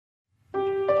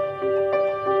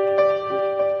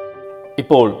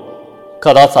ഇപ്പോൾ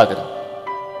കഥാസാഗരം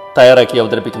തയ്യാറാക്കി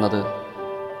അവതരിപ്പിക്കുന്നത്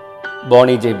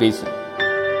ബോണി ജെ ബേസിൽ.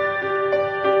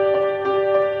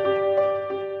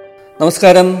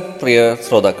 നമസ്കാരം പ്രിയ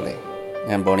ശ്രോതാക്കളെ,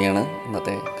 ഞാൻ ബോണിയാണ്.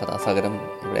 ഇന്നത്തെ കഥാസാഗരം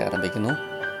ഇവിടെ ആരംഭിക്കുന്നു.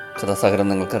 കഥാസാഗരം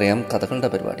നിങ്ങൾക്കറിയാം, കഥകളുടെ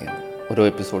പരിപാടിയാണ്. ഓരോ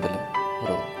എപ്പിസോഡിലും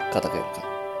ഓരോ കഥ കേൾക്കാം.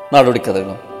 നാടോടി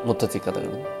കഥകളും മുത്തച്ഛി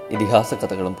കഥകളും ഇതിഹാസ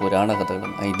കഥകളും പുരാണ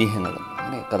കഥകളും ഐതിഹ്യങ്ങളും,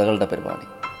 അങ്ങനെ കഥകളുടെ പരിപാടി.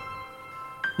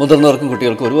 മുതിർന്നവർക്കും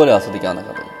കുട്ടികൾക്കും ഒരുപോലെ ആസ്വദിക്കാവുന്ന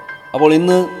കഥകൾ. അപ്പോൾ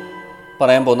ഇന്ന്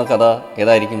പറയാൻ പോകുന്ന കഥ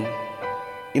ഏതായിരിക്കും?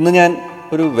 ഇന്ന് ഞാൻ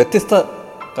ഒരു വ്യത്യസ്ത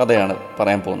കഥയാണ്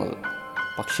പറയാൻ പോകുന്നത്.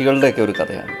 പക്ഷികളുടെയൊക്കെ ഒരു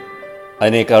കഥയാണ്.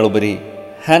 അതിനേക്കാൾ ഉപരി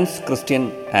ഹാൻസ് ക്രിസ്ത്യൻ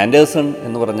ആൻഡേഴ്സൺ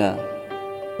എന്ന് പറഞ്ഞ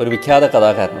ഒരു വിഖ്യാത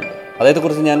കഥാകാരനുണ്ട്.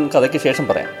 അദ്ദേഹത്തെക്കുറിച്ച് ഞാൻ കഥയ്ക്ക് ശേഷം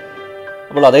പറയാം.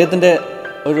 അപ്പോൾ അദ്ദേഹത്തിൻ്റെ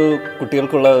ഒരു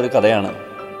കുട്ടികൾക്കുള്ള ഒരു കഥയാണ്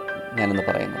ഞാനിന്ന്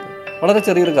പറയുന്നത്. വളരെ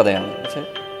ചെറിയൊരു കഥയാണ്, പക്ഷേ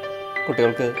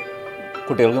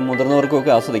കുട്ടികൾക്കും മുതിർന്നവർക്കും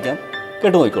ഒക്കെ ആസ്വദിക്കാം.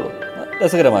 കേട്ടുനോക്കിക്കോളൂ,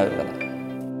 രസകരമായൊരു കഥ.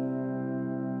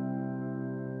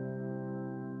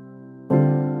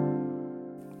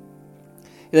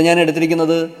 ഇത് ഞാൻ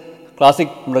എടുത്തിരിക്കുന്നത്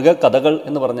ക്ലാസിക് മൃഗകഥകൾ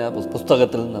എന്ന് പറഞ്ഞ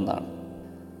പുസ്തകത്തിൽ നിന്നാണ്.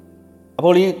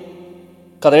 അപ്പോൾ ഈ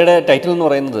കഥയുടെ ടൈറ്റിൽ എന്ന്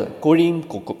പറയുന്നത് കോഴിയും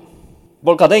കൊക്കും.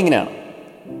 അപ്പോൾ കഥ ഇങ്ങനെയാണ്.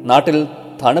 നാട്ടിൽ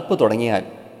തണുപ്പ് തുടങ്ങിയാൽ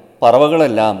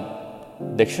പറവകളെല്ലാം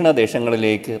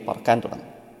ദക്ഷിണദേശങ്ങളിലേക്ക് പറക്കാൻ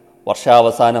തുടങ്ങും.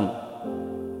 വർഷാവസാനം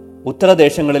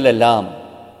ഉത്തരദേശങ്ങളിലെല്ലാം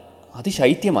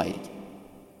അതിശൈത്യമായിരിക്കും.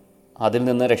 അതിൽ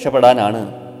നിന്ന് രക്ഷപ്പെടാനാണ്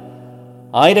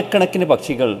ആയിരക്കണക്കിന്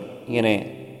പക്ഷികൾ ഇങ്ങനെ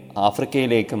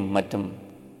ആഫ്രിക്കയിലേക്കും മറ്റും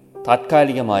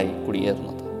താത്കാലികമായി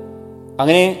കുടിയേറുന്നത്.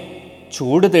 അങ്ങനെ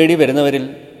ചൂട് തേടി വരുന്നവരിൽ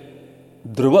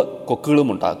ധ്രുവ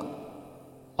കൊക്കുകളുമുണ്ടാകും.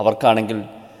 അവർക്കാണെങ്കിൽ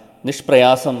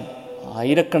നിഷ്പ്രയാസം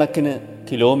ആയിരക്കണക്കിന്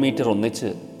കിലോമീറ്റർ ഒന്നിച്ച്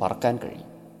പറക്കാൻ കഴിയും.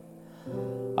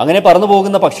 അങ്ങനെ പറന്നു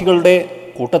പോകുന്ന പക്ഷികളുടെ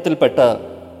കൂട്ടത്തിൽപ്പെട്ട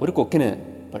ഒരു കൊക്കിന്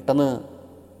പെട്ടെന്ന്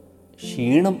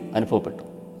ക്ഷീണം അനുഭവപ്പെട്ടു.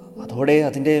 അതോടെ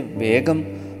അതിൻ്റെ വേഗം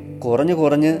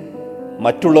കുറഞ്ഞ്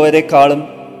മറ്റുള്ളവരെക്കാളും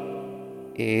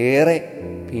ഏറെ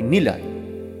പിന്നിലായി.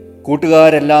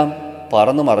 കൂട്ടുകാരെല്ലാം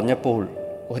പറന്നു മറഞ്ഞപ്പോൾ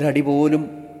ഒരടി പോലും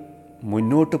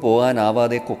മുന്നോട്ട്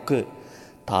പോകാനാവാതെ കൊക്ക്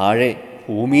താഴെ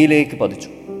ഭൂമിയിലേക്ക് പതിച്ചു.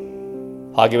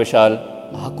 ഭാഗ്യവശാൽ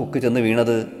ആ കൊക്ക് ചെന്ന്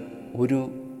വീണത് ഒരു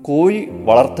കോഴി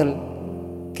വളർത്തൽ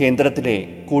കേന്ദ്രത്തിലെ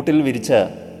കൂട്ടിൽ വിരിച്ച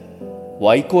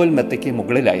വൈക്കോൽ മെത്തയ്ക്ക്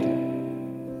മുകളിലായിരുന്നു.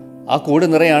 ആ കൂട്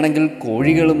നിറയാണെങ്കിൽ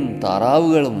കോഴികളും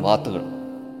താറാവുകളും വാത്തുകളും.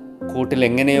 കൂട്ടിൽ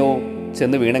എങ്ങനെയോ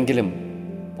ചെന്ന് വീണെങ്കിലും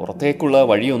പുറത്തേക്കുള്ള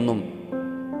വഴിയൊന്നും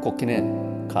കൊക്കിന്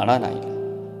കാണാനായില്ല.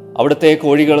 അവിടുത്തെ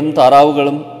കോഴികളും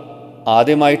താറാവുകളും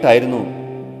ആദ്യമായിട്ടായിരുന്നു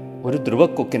ഒരു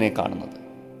ധ്രുവക്കൊക്കിനെ കാണുന്നത്.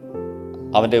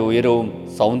 അവൻ്റെ ഉയരവും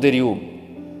സൗന്ദര്യവും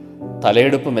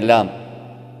തലയെടുപ്പുമെല്ലാം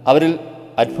അവരിൽ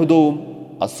അത്ഭുതവും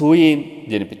അസൂയയും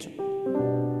ജനിപ്പിച്ചു.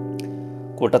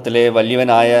 കൂട്ടത്തിലെ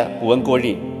വലിയവനായ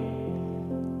പൂവൻകോഴി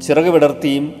ചിറക്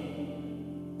വിടർത്തിയും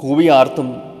കൂവിയാർത്തും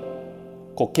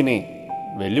കൊക്കിനെ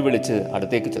വെല്ലുവിളിച്ച്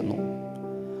അടുത്തേക്ക് ചെന്നു.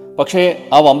 പക്ഷേ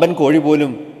ആ വമ്പൻ കോഴി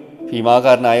പോലും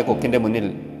ഭീമാകാരനായ കൊക്കിൻ്റെ മുന്നിൽ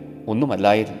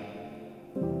ഒന്നുമല്ലായിരുന്നു.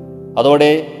 അതോടെ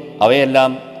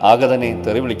അവയെല്ലാം ആഗതനെ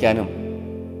തെറി വിളിക്കാനും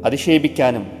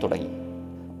അധിക്ഷേപിക്കാനും തുടങ്ങി.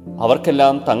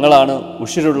 അവർക്കെല്ലാം തങ്ങളാണ്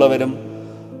ഉഷിരുള്ളവരും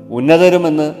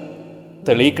ഉന്നതരുമെന്ന്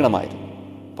തെളിയിക്കണമായിരുന്നു.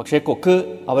 പക്ഷേ കൊക്ക്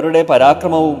അവരുടെ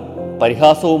പരാക്രമവും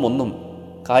പരിഹാസവും ഒന്നും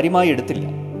കാര്യമായി എടുത്തില്ല.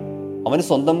 അവന്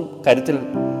സ്വന്തം കരുത്തിൽ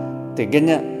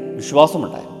തികഞ്ഞ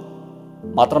വിശ്വാസമുണ്ടായിരുന്നു.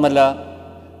 മാത്രമല്ല,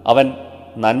 അവൻ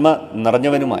നന്മ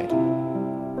നിറഞ്ഞവനുമായിരുന്നു.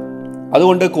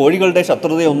 അതുകൊണ്ട് കോഴികളുടെ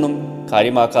ശത്രുതയൊന്നും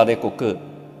കാര്യമാക്കാതെ കൊക്ക്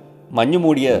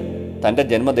മഞ്ഞുമൂടിയ തൻ്റെ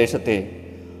ജന്മദേശത്തെ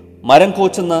മരം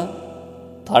കോച്ചുന്ന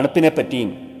തണുപ്പിനെപ്പറ്റിയും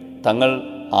തങ്ങൾ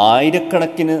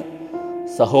ആയിരക്കണക്കിന്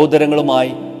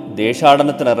സഹോദരങ്ങളുമായി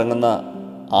ദേശാടനത്തിനിറങ്ങുന്ന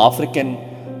ആഫ്രിക്കൻ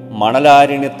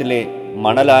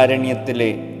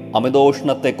മണലാരണ്യത്തിലെ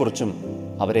അമിതോഷ്ണത്തെക്കുറിച്ചും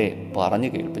അവരെ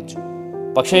പറഞ്ഞു കേൾപ്പിച്ചു.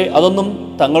 പക്ഷേ അതൊന്നും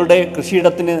തങ്ങളുടെ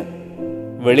കൃഷിയിടത്തിന്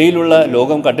വെളിയിലുള്ള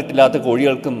ലോകം കണ്ടിട്ടില്ലാത്ത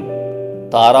കോഴികൾക്കും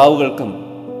താറാവുകൾക്കും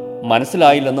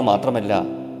മനസ്സിലായില്ലെന്ന് മാത്രമല്ല,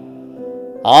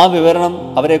 ആ വിവരണം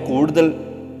അവരെ കൂടുതൽ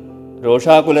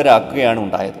രോഷാകുലരാക്കുകയാണ്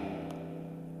ഉണ്ടായത്.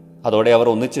 അതോടെ അവർ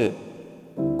ഒന്നിച്ച്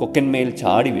കൊക്കിന്മേൽ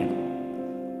ചാടി വീണു.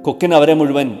 കൊക്കിന് അവരെ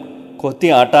മുഴുവൻ കൊത്തി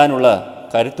ആട്ടാനുള്ള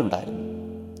കരുത്തുണ്ടായിരുന്നു.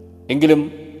 എങ്കിലും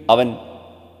അവൻ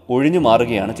ഒഴിഞ്ഞു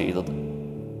മാറുകയാണ് ചെയ്തത്.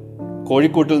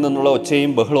 കോഴിക്കൂട്ടിൽ നിന്നുള്ള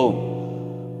ഒച്ചയും ബഹളവും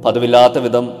പതിവില്ലാത്ത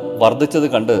വിധം വർദ്ധിച്ചത്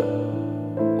കണ്ട്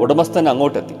ഉടമസ്ഥൻ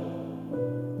അങ്ങോട്ടെത്തി.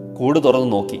 കൂട് തുറന്നു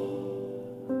നോക്കി.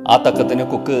 ആ തക്കത്തിന്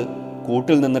കൊക്ക്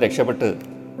കൂട്ടിൽ നിന്ന് രക്ഷപ്പെട്ട്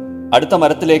അടുത്ത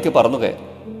മരത്തിലേക്ക് പറന്നു കയറി.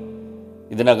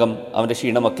 ഇതിനകം അവൻ്റെ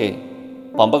ക്ഷീണമൊക്കെ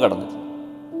പമ്പ കടന്നിരുന്നു.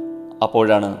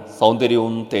 അപ്പോഴാണ്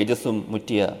സൗന്ദര്യവും തേജസ്സും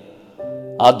മുറ്റിയ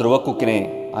ആ ധ്രുവക്കൊക്കിനെ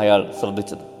അയാൾ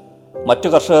ശ്രദ്ധിച്ചത്. മറ്റു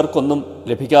കർഷകർക്കൊന്നും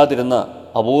ലഭിക്കാതിരുന്ന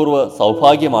അപൂർവ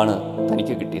സൗഭാഗ്യമാണ്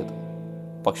തനിക്ക് കിട്ടിയത്.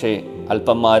 പക്ഷേ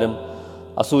അല്പന്മാരും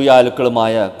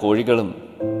അസൂയാലുക്കളുമായ കോഴികളും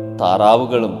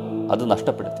താറാവുകളും അത്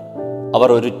നഷ്ടപ്പെടുത്തി. അവർ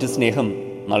ഒരിറ്റു സ്നേഹം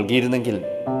നൽകിയിരുന്നെങ്കിൽ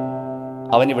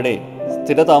അവനിവിടെ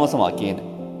സ്ഥിരതാമസമാക്കിയേന്.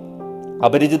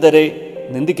 അപരിചിതരെ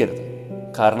നിന്ദിക്കരുത്,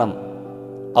 കാരണം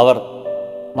അവർ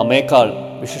നമ്മേക്കാൾ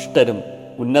വിശിഷ്ടരും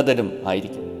ഉന്നതരും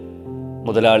ആയിരിക്കും,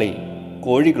 മുതലാളി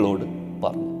കോഴികളോട്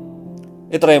പറഞ്ഞു.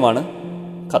 ഇത്രയുമാണ്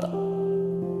കഥ.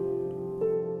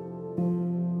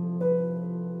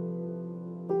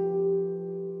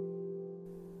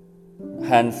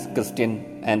 ഹാൻസ് ക്രിസ്റ്റ്യൻ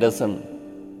ആൻഡേഴ്സൺ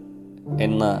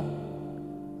എന്ന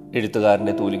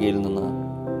എഴുത്തുകാരൻ്റെ തൂലികയിൽ നിന്ന്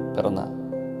പിറന്ന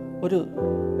ഒരു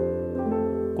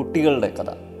കുട്ടികളുടെ കഥ,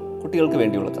 കുട്ടികൾക്ക്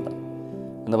വേണ്ടിയുള്ള കഥ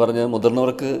എന്ന് പറഞ്ഞ്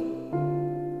മുതിർന്നവർക്ക്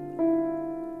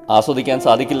ആസ്വദിക്കാൻ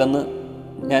സാധിക്കില്ലെന്ന്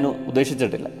ഞാൻ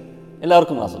ഉദ്ദേശിച്ചിട്ടില്ല.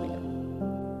 എല്ലാവർക്കും ആസ്വദിക്കാം.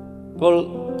 ഇപ്പോൾ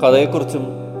കഥയെക്കുറിച്ചും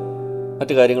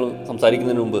മറ്റു കാര്യങ്ങളും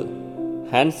സംസാരിക്കുന്നതിന് മുമ്പ്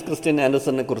ഹാൻസ് ക്രിസ്റ്റ്യൻ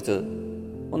ആൻഡേഴ്സണിനെ കുറിച്ച്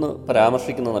ഒന്ന്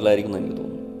പരാമർശിക്കുന്നത് നല്ലതായിരിക്കും എന്ന് എനിക്ക്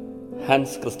തോന്നുന്നു.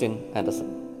 ഹാൻസ് ക്രിസ്റ്റ്യൻ ആൻഡേഴ്സൺ,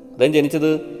 അദ്ദേഹം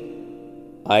ജനിച്ചത്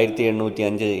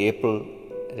 1805 ഏപ്രിൽ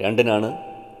 2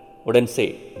 ഉഡൻസേ,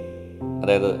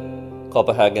 അതായത്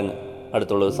കോപ്പൻഹാഗൻ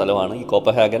അടുത്തുള്ള ഒരു സ്ഥലമാണ്. ഈ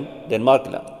കോപ്പൻഹാഗൻ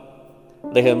ഡെൻമാർക്കിലാണ്.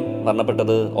 അദ്ദേഹം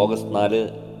മരണപ്പെട്ടത് ഓഗസ്റ്റ് 4,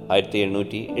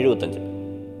 1875.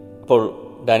 അപ്പോൾ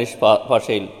ഡാനിഷ്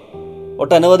ഭാഷയിൽ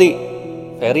ഒട്ടനവധി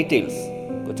ഫെയറി ടെയിൽസ്,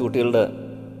 കൊച്ചുകുട്ടികളുടെ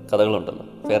കഥകളുണ്ടല്ലോ,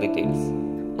 ഫെയറി ടെയിൽസ്,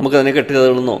 നമുക്കതിനെ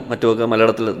കെട്ടുകഥകളെന്നോ മറ്റുമൊക്കെ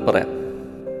മലയാളത്തിൽ പറയാം.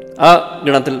 ആ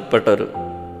ഗണത്തിൽപ്പെട്ട ഒരു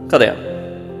കഥയാണ്.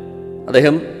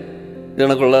 അദ്ദേഹം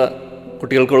ഇതിനൊക്കെയുള്ള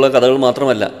കുട്ടികൾക്കുള്ള കഥകൾ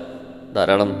മാത്രമല്ല,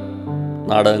 ധാരാളം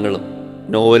നാടകങ്ങളും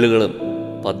നോവലുകളും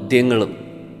പദ്യങ്ങളും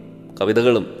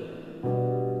കവിതകളും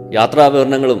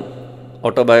യാത്രാവിവരണങ്ങളും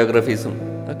ഓട്ടോബയോഗ്രഫീസും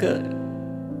ഒക്കെ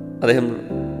അദ്ദേഹം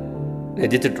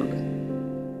രചിച്ചിട്ടുണ്ട്.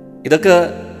 ഇതൊക്കെ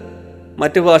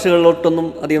മറ്റ് ഭാഷകളിലോട്ടൊന്നും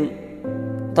അധികം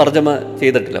തർജ്ജമ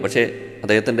ചെയ്തിട്ടില്ല. പക്ഷേ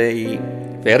അദ്ദേഹത്തിൻ്റെ ഈ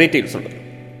ഫെയറി ടെയിൽസ് ഉണ്ടല്ലോ,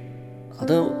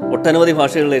 അത് ഒട്ടനവധി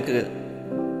ഭാഷകളിലേക്ക്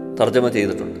തർജ്ജമ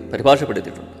ചെയ്തിട്ടുണ്ട്,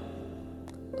 പരിഭാഷപ്പെടുത്തിയിട്ടുണ്ട്.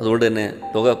 അതുകൊണ്ട് തന്നെ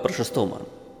ലോക പ്രശസ്തവുമാണ്.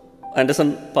 ആൻഡേഴ്സൺ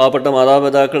പാവപ്പെട്ട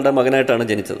മാതാപിതാക്കളുടെ മകനായിട്ടാണ്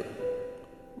ജനിച്ചത്.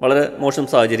 വളരെ മോശം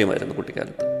സാഹചര്യമായിരുന്നു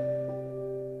കുട്ടിക്കാലത്ത്.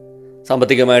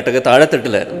 സാമ്പത്തികമായിട്ടൊക്കെ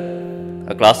താഴെത്തട്ടിലായിരുന്നു.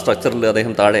 ആ ക്ലാസ് സ്ട്രക്ചറിൽ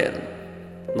അദ്ദേഹം താഴെയായിരുന്നു.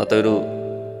 ഇന്നത്തെ ഒരു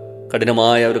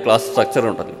കഠിനമായ ഒരു ക്ലാസ്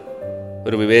സ്ട്രക്ചറുണ്ടല്ലോ,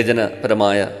 ഒരു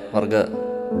വിവേചനപരമായ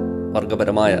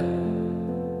വർഗപരമായ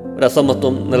ഒരു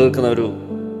അസമത്വം നിലനിൽക്കുന്ന ഒരു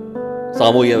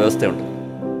സാമൂഹിക വ്യവസ്ഥയുണ്ട്.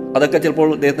 അതൊക്കെ ചിലപ്പോൾ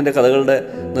അദ്ദേഹത്തിൻ്റെ കഥകളുടെ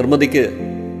നിർമ്മിതിക്ക്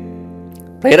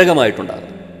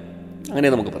പ്രേരകമായിട്ടുണ്ടാകും, അങ്ങനെ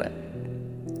നമുക്ക് പറയാം.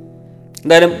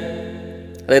 എന്തായാലും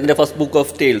അദ്ദേഹത്തിൻ്റെ first book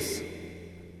of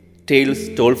tales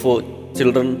told for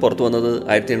children പുറത്തു വന്നത്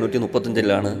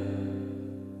 1835.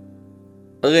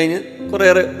 അത് കഴിഞ്ഞ്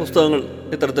കുറേയേറെ പുസ്തകങ്ങൾ,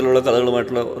 ഇത്തരത്തിലുള്ള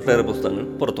കഥകളുമായിട്ടുള്ള ഒട്ടേറെ പുസ്തകങ്ങൾ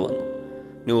പുറത്തു വന്നു.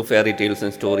 New fairy tales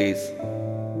and stories,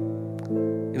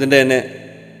 ഇതിൻ്റെ തന്നെ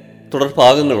തുടർ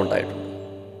ഭാഗങ്ങളുണ്ടായിട്ടുണ്ട്.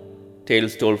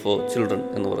 ടെയിൽസ് ടോൾഡ് ഫോർ ചിൽഡ്രൻ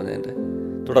എന്ന് പറഞ്ഞതിൻ്റെ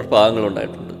തുടർ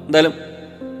ഭാഗങ്ങളുണ്ടായിട്ടുണ്ട്. എന്തായാലും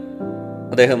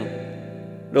അദ്ദേഹം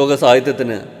ലോക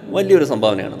സാഹിത്യത്തിന് വലിയൊരു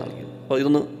സംഭാവനയാണ് നൽകിയത്. അപ്പോൾ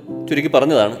ഇതൊന്ന് ചുരുക്കി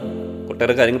പറഞ്ഞതാണ്.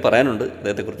 ഒട്ടേറെ കാര്യങ്ങൾ പറയാനുണ്ട്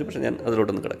അദ്ദേഹത്തെക്കുറിച്ച്, പക്ഷേ ഞാൻ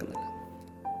അതിലോട്ടൊന്നും കിടക്കുന്നില്ല.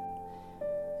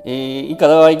 ഈ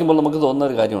കഥ വായിക്കുമ്പോൾ നമുക്ക് തോന്നുന്ന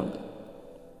ഒരു കാര്യമുണ്ട്.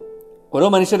 ഓരോ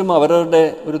മനുഷ്യരും അവരവരുടെ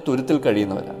ഒരു തുരുത്തിൽ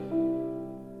കഴിയുന്നവരാണ്.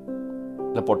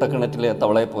 അല്ല, പൊട്ടക്കിണറ്റിലെ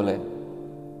തവളയെ പോലെ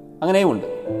അങ്ങനെയുമുണ്ട്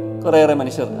കുറേയേറെ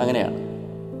മനുഷ്യർ. അങ്ങനെയാണ്.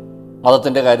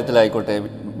 മതത്തിൻ്റെ കാര്യത്തിലായിക്കോട്ടെ,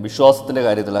 വിശ്വാസത്തിൻ്റെ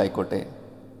കാര്യത്തിലായിക്കോട്ടെ,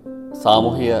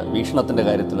 സാമൂഹിക വീക്ഷണത്തിൻ്റെ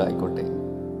കാര്യത്തിലായിക്കോട്ടെ,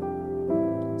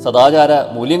 സദാചാര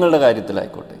മൂല്യങ്ങളുടെ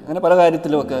കാര്യത്തിലായിക്കോട്ടെ, അങ്ങനെ പല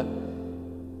കാര്യത്തിലുമൊക്കെ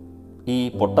ഈ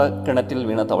പൊട്ടക്കിണറ്റിൽ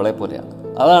വീണ തവളയെ പോലെയാണ്.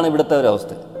 അതാണ് ഇവിടുത്തെ ഒരു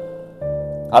അവസ്ഥ.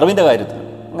 അറിവിൻ്റെ കാര്യത്തിൽ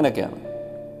അങ്ങനെയൊക്കെയാണ്.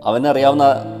 അവനറിയാവുന്ന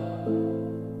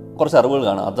കുറച്ച് അറിവുകൾ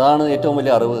കാണും, അതാണ് ഏറ്റവും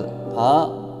വലിയ അറിവ്. ആ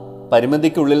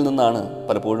പരിമിതിക്കുള്ളിൽ നിന്നാണ്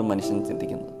പലപ്പോഴും മനുഷ്യൻ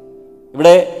ചിന്തിക്കുന്നത്.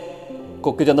 ഇവിടെ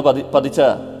കൊക്ക് ചെന്ന് പതിച്ച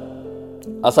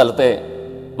ആ സ്ഥലത്തെ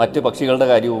മറ്റ് പക്ഷികളുടെ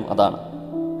കാര്യവും അതാണ്.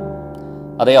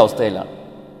 അതേ അവസ്ഥയിലാണ്,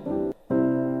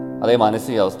 അതേ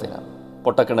മാനസികാവസ്ഥയിലാണ്.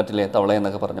 പൊട്ടക്കിണറ്റിലെ തവള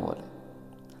എന്നൊക്കെ പറഞ്ഞ പോലെ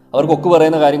അവർ കൊക്ക്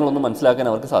പറയുന്ന കാര്യങ്ങളൊന്നും മനസ്സിലാക്കാൻ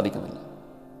അവർക്ക് സാധിക്കുന്നില്ല.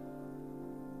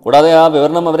 കൂടാതെ ആ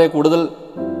വിവരണം അവരെ കൂടുതൽ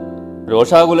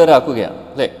രോഷാകുലരാക്കുകയാണ്,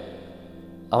 അല്ലേ?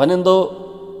 അവനെന്തോ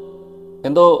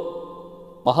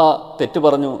മഹാ തെറ്റ്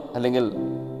പറഞ്ഞു, അല്ലെങ്കിൽ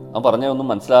അവൻ പറഞ്ഞൊന്നും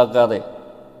മനസ്സിലാക്കാതെ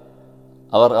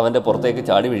അവർ അവൻ്റെ പുറത്തേക്ക്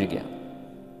ചാടി വീഴുകയാണ്.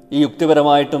 ഈ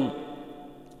യുക്തിപരമായിട്ടും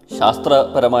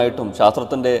ശാസ്ത്രപരമായിട്ടും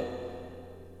ശാസ്ത്രത്തിൻ്റെ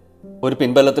ഒരു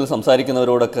പിൻബലത്തിൽ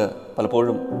സംസാരിക്കുന്നവരോടൊക്കെ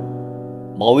പലപ്പോഴും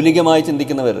മൗലികമായി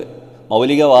ചിന്തിക്കുന്നവർ,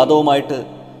 മൗലികവാദവുമായിട്ട്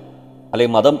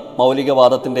അല്ലെങ്കിൽ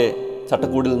മൗലികവാദത്തിൻ്റെ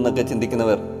ചട്ടക്കൂടിൽ നിന്നൊക്കെ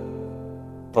ചിന്തിക്കുന്നവർ,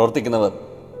 പ്രവർത്തിക്കുന്നവർ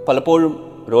പലപ്പോഴും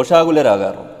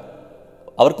രോഷാകുലരാകാറുണ്ട്.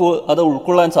 അവർക്ക് അത്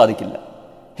ഉൾക്കൊള്ളാൻ സാധിക്കില്ല.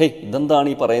 ഹേയ്, ഇതെന്താണ്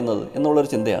ഈ പറയുന്നത് എന്നുള്ളൊരു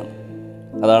ചിന്തയാണ്.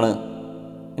 അതാണ്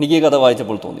എനിക്ക് ഈ കഥ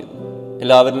വായിച്ചപ്പോൾ തോന്നിയത്.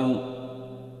 എല്ലാവരിലും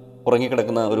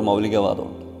ഉറങ്ങിക്കിടക്കുന്ന ഒരു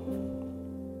മൗലികവാദമുണ്ട്.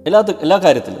 എല്ലാ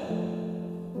കാര്യത്തിലും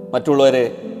മറ്റുള്ളവരെ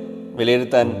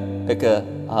വിലയിരുത്താൻ ഒക്കെ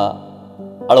ആ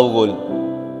അളവുകോൽ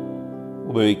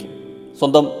ഉപയോഗിക്കും.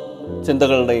 സ്വന്തം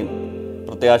ചിന്തകളുടെയും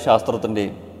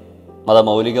പ്രത്യയശാസ്ത്രത്തിൻ്റെയും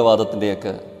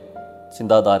മതമൗലികവാദത്തിൻ്റെയൊക്കെ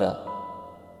ചിന്താധാര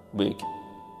ഉപയോഗിക്കും.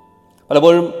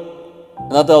 പലപ്പോഴും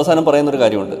ഇന്നത്തെ അവസാനം പറയുന്നൊരു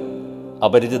കാര്യമുണ്ട്: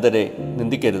 അപരിചിതരെ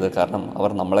നിന്ദിക്കരുത്, കാരണം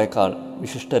അവർ നമ്മളെക്കാൾ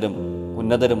വിശിഷ്ടരും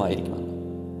ഉന്നതരുമായിരിക്കുമെന്ന്.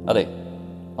 അതെ,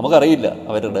 നമുക്കറിയില്ല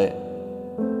അവരുടെ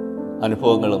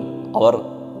അനുഭവങ്ങളും അവർ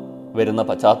വരുന്ന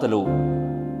പശ്ചാത്തലവും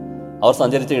അവർ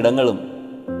സഞ്ചരിച്ച ഇടങ്ങളും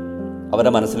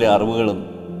അവരുടെ മനസ്സിലെ അറിവുകളും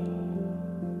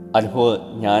അനുഭവ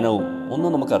ജ്ഞാനവും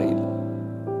ഒന്നും നമുക്കറിയില്ല.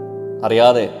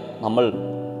 അറിയാതെ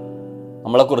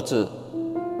നമ്മളെക്കുറിച്ച്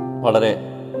വളരെ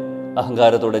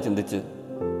അഹങ്കാരത്തോടെ ചിന്തിച്ച്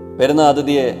വരുന്ന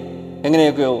അതിഥിയെ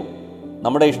എങ്ങനെയൊക്കെയോ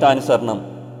നമ്മുടെ ഇഷ്ടാനുസരണം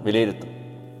വിലയിരുത്തും.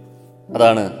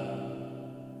 അതാണ്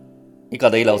ഈ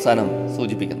കഥയിൽ അവസാനം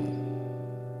സൂചിപ്പിക്കുന്നത്.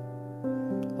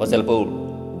 അപ്പോൾ ചിലപ്പോൾ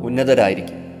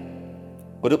ഉന്നതരായിരിക്കും.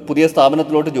 ഒരു പുതിയ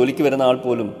സ്ഥാപനത്തിലോട്ട് ജോലിക്ക് വരുന്ന ആൾ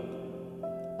പോലും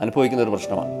അനുഭവിക്കുന്ന ഒരു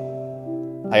പ്രശ്നമാണ്.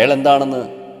 അയാൾ എന്താണെന്ന്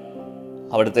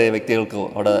അവിടുത്തെ വ്യക്തികൾക്കോ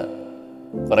അവിടെ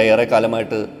കുറേയേറെ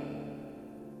കാലമായിട്ട്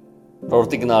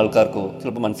പ്രവർത്തിക്കുന്ന ആൾക്കാർക്കോ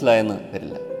ചിലപ്പോൾ മനസ്സിലായെന്ന്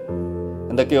വരില്ല.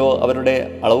 എന്തൊക്കെയോ അവരുടെ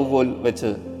അളവുകോൽ വെച്ച്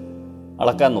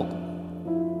അളക്കാൻ നോക്കും.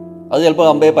 അത് ചിലപ്പോൾ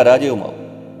അമ്പയെ പരാജയവുമാവും.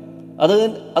 അത്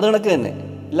കണക്ക് തന്നെ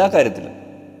എല്ലാ കാര്യത്തിലും.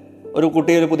 ഒരു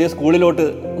കുട്ടി ഒരു പുതിയ സ്കൂളിലോട്ട്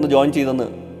ഒന്ന് ജോയിൻ ചെയ്തെന്ന്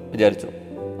വിചാരിച്ചു,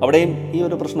 അവിടെയും ഈ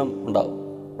ഒരു പ്രശ്നം ഉണ്ടാവും.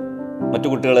 മറ്റു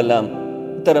കുട്ടികളെല്ലാം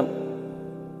ഇത്തരം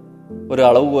ഒരു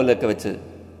അളവുകോലൊക്കെ വെച്ച്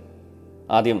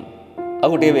ആദ്യം ആ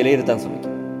കുട്ടിയെ വിലയിരുത്താൻ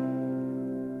ശ്രമിക്കും.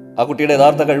 ആ കുട്ടിയുടെ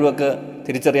യഥാർത്ഥ കഴിവൊക്കെ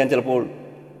തിരിച്ചറിയാൻ ചിലപ്പോൾ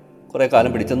കുറേ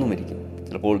കാലം പിടിച്ചെന്നും ഇരിക്കും,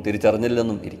 ചിലപ്പോൾ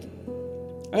തിരിച്ചറിഞ്ഞില്ലെന്നും ഇരിക്കും.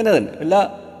 അങ്ങനെ തന്നെ എല്ലാ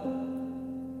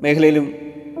മേഖലയിലും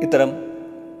ഇത്തരം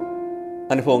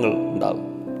അനുഭവങ്ങൾ ഉണ്ടാകും.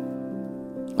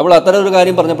 അപ്പോൾ അത്തരം ഒരു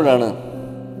കാര്യം പറഞ്ഞപ്പോഴാണ്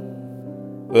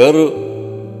വേറൊരു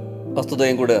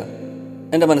വസ്തുതയും കൂടെ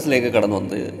എൻ്റെ മനസ്സിലേക്ക് കടന്നു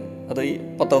വന്നത്. അത് ഈ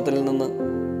പത്രത്തിൽ നിന്ന്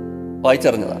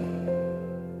വായിച്ചറിഞ്ഞതാണ്.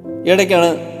 ഈയിടയ്ക്കാണ്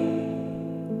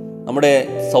നമ്മുടെ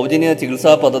സൗജന്യ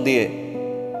ചികിത്സാ പദ്ധതിയെ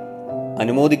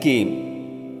അനുമോദിക്കുകയും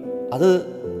അത്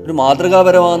ഒരു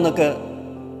മാതൃകാപരമാണെന്നൊക്കെ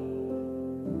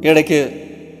ഇടയ്ക്ക്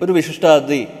ഒരു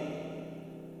വിശിഷ്ടാതിഥി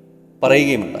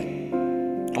പറയുകയുമുണ്ടായി.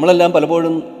 നമ്മളെല്ലാം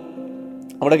പലപ്പോഴും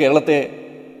നമ്മുടെ കേരളത്തെ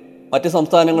മറ്റ്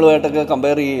സംസ്ഥാനങ്ങളുമായിട്ടൊക്കെ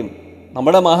കമ്പയർ ചെയ്യുകയും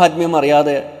നമ്മുടെ മാഹാത്മ്യം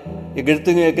അറിയാതെ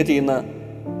ഇകഴ്ത്തുകയൊക്കെ ചെയ്യുന്ന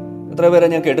എത്ര പേരെ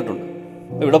ഞാൻ കേട്ടിട്ടുണ്ട്.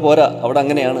 ഇവിടെ പോരാ, അവിടെ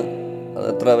അങ്ങനെയാണ്, അത്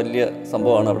എത്ര വലിയ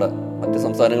സംഭവമാണ്, അവിടെ മറ്റ്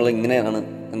സംസ്ഥാനങ്ങൾ ഇങ്ങനെയാണ്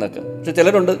എന്നൊക്കെ. പക്ഷെ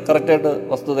ചിലരുണ്ട് കറക്റ്റായിട്ട്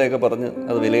വസ്തുതയൊക്കെ പറഞ്ഞ്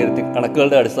അത് വിലയിരുത്തി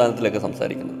കണക്കുകളുടെ അടിസ്ഥാനത്തിലൊക്കെ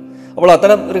സംസാരിക്കുന്നത്. അപ്പോൾ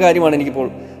അത്തരം ഒരു കാര്യമാണ് എനിക്കിപ്പോൾ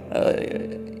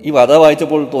ഈ കഥ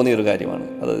വായിച്ചപ്പോൾ തോന്നിയൊരു കാര്യമാണ്.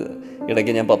 അത്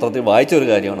ഇടയ്ക്ക് ഞാൻ പത്രത്തിൽ വായിച്ചൊരു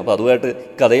കാര്യമാണ്. അപ്പോൾ അതുമായിട്ട്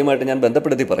കഥയുമായിട്ട് ഞാൻ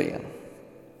ബന്ധപ്പെടുത്തി പറയുകയാണ്.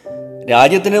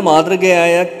 രാജ്യത്തിന്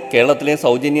മാതൃകയായ കേരളത്തിലെ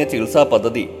സൗജന്യ ചികിത്സാ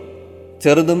പദ്ധതി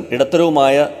ചെറുതും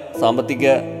ഇടത്തരവുമായ സാമ്പത്തിക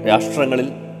രാഷ്ട്രങ്ങളിൽ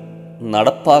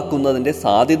നടപ്പാക്കുന്നതിൻ്റെ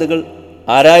സാധ്യതകൾ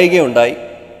ആരായുകയുണ്ടായി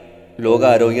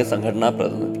ലോകാരോഗ്യ സംഘടനാ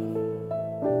പ്രതിനിധി.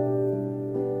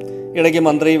 ഇടയ്ക്ക്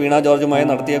മന്ത്രി വീണ ജോർജുമായി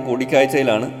നടത്തിയ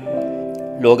കൂടിക്കാഴ്ചയിലാണ്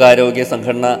ലോകാരോഗ്യ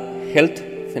സംഘടന health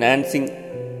financing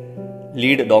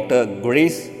lead doctor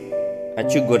Grace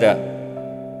അച്ചുഗുര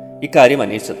ഇക്കാര്യം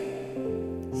അന്വേഷിച്ചത്.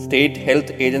 സ്റ്റേറ്റ്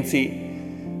ഹെൽത്ത് ഏജൻസി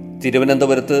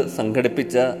തിരുവനന്തപുരത്ത്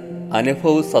സംഘടിപ്പിച്ച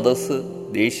അനുഭവ് സദസ്സ്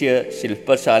ദേശീയ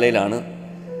ശില്പശാലയിലാണ്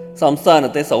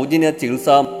സംസ്ഥാനത്തെ സൗജന്യ ചികിത്സ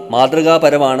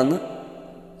മാതൃകാപരമാണെന്ന്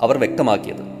അവർ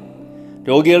വ്യക്തമാക്കിയത്.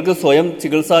 രോഗികൾക്ക് സ്വയം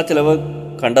ചികിത്സാ ചെലവ്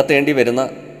കണ്ടെത്തേണ്ടി വരുന്ന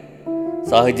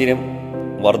സാഹചര്യം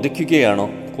വർദ്ധിക്കുകയാണോ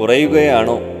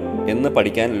കുറയുകയാണോ എന്ന്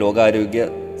പഠിക്കാൻ ലോകാരോഗ്യ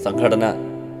സംഘടന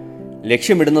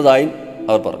ലക്ഷ്യമിടുന്നതായും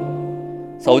അവർ പറഞ്ഞു.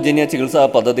 സൗജന്യ ചികിത്സാ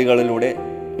പദ്ധതികളിലൂടെ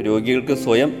രോഗികൾക്ക്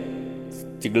സ്വയം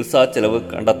ചികിത്സാ ചെലവ്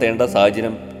കണ്ടെത്തേണ്ട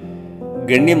സാഹചര്യം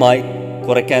ഗണ്യമായി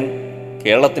കുറയ്ക്കാൻ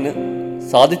കേരളത്തിന്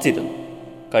സാധിച്ചിരുന്നു.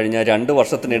 കഴിഞ്ഞ 2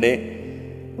 വർഷത്തിനിടെ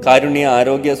കാരുണ്യ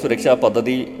ആരോഗ്യ സുരക്ഷാ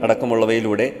പദ്ധതി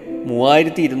അടക്കമുള്ളവയിലൂടെ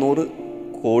 3200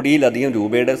 കോടിയിലധികം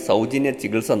രൂപയുടെ സൗജന്യ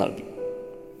ചികിത്സ നൽകി.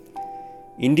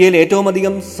 ഇന്ത്യയിൽ ഏറ്റവും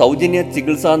അധികം സൗജന്യ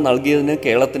ചികിത്സ നൽകിയതിന്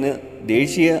കേരളത്തിന്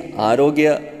ദേശീയ ആരോഗ്യ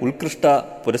ഉത്കൃഷ്ട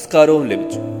പുരസ്കാരവും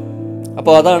ലഭിച്ചു.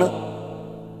 അപ്പോൾ അതാണ്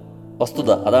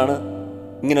വസ്തുത, അതാണ്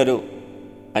ഇങ്ങനൊരു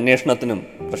അന്വേഷണത്തിനും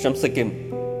പ്രശംസയ്ക്കും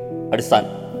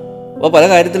അടിസ്ഥാനം. അപ്പോൾ പല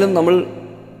കാര്യത്തിലും നമ്മൾ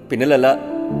പിന്നിലല്ല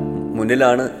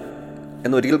മുന്നിലാണ്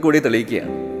എന്നൊരിക്കൽ കൂടി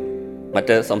തെളിയിക്കുകയാണ്.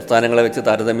 മറ്റ് സംസ്ഥാനങ്ങളെ വെച്ച്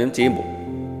താരതമ്യം ചെയ്യുമ്പോൾ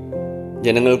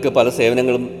ജനങ്ങൾക്ക് പല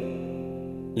സേവനങ്ങളും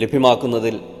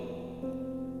ലഭ്യമാക്കുന്നതിൽ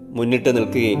മുന്നിട്ട്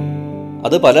നിൽക്കുകയും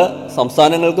അത് പല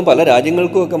സംസ്ഥാനങ്ങൾക്കും പല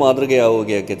രാജ്യങ്ങൾക്കും ഒക്കെ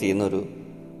മാതൃകയാവുകയൊക്കെ ചെയ്യുന്ന ഒരു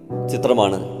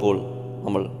ചിത്രമാണ് ഇപ്പോൾ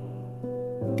നമ്മൾ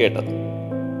കേട്ടത്.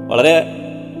 വളരെ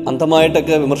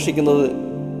അന്ധമായിട്ടൊക്കെ വിമർശിക്കുന്നത്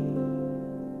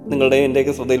നിങ്ങളുടെ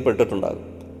എൻ്റെയൊക്കെ ശ്രദ്ധയിൽപ്പെട്ടിട്ടുണ്ടാകും.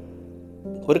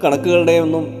 ഒരു കണക്കുകളുടെ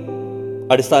ഒന്നും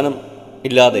അടിസ്ഥാനം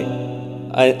ഇല്ലാതെ,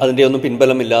 അതിൻ്റെ ഒന്നും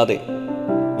പിൻബലമില്ലാതെ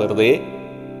വെറുതെ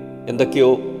എന്തൊക്കെയോ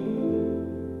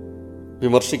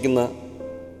വിമർശിക്കുന്ന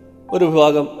ഒരു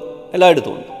വിഭാഗം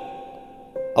എല്ലായിടത്തും ഉണ്ട്.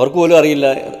 അവർക്ക് പോലും അറിയില്ല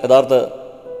യഥാർത്ഥ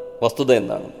വസ്തുത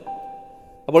എന്താണ്.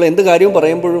 അപ്പോൾ എന്ത് കാര്യവും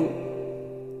പറയുമ്പോഴും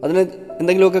അതിന്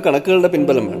എന്തെങ്കിലുമൊക്കെ കണക്കുകളുടെ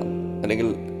പിൻബലം വേണം, അല്ലെങ്കിൽ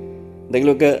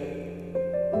എന്തെങ്കിലുമൊക്കെ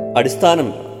അടിസ്ഥാനം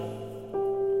വേണം.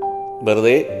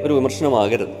 വെറുതെ ഒരു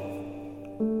വിമർശനമാകരുത്,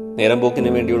 നേരം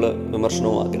പോക്കിന് വേണ്ടിയുള്ള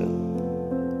വിമർശനവും ആകരുത്.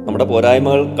 നമ്മുടെ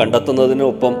പോരായ്മകൾ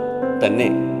കണ്ടെത്തുന്നതിനൊപ്പം തന്നെ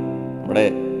നമ്മുടെ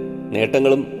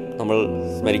നേട്ടങ്ങളും നമ്മൾ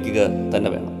സ്മരിക്കുക തന്നെ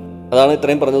വേണം. അതാണ്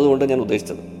ഇത്രയും പറഞ്ഞതുകൊണ്ട് ഞാൻ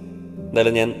ഉദ്ദേശിച്ചത്.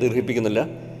 എന്തായാലും ഞാൻ ദീർഘിപ്പിക്കുന്നില്ല.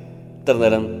 ഇത്ര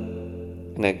നേരം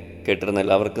എന്നെ കേട്ടിരുന്ന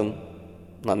എല്ലാവർക്കും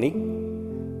നന്ദി.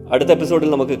 അടുത്ത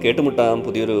എപ്പിസോഡിൽ നമുക്ക് കേട്ടുമുട്ടാം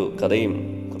പുതിയൊരു കഥയും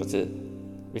കുറച്ച്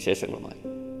വിശേഷങ്ങളുമായി.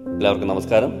 എല്ലാവർക്കും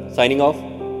നമസ്കാരം. Signing off,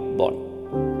 bone.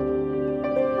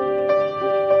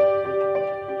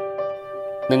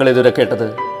 നിങ്ങളിതുവരെ കേട്ടത്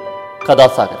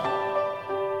കഥാസാഗരം.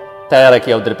 തയ്യാറാക്കി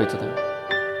അവതരിപ്പിച്ചത്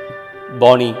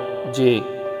ബോണി ജെ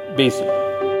ബേസിൽ.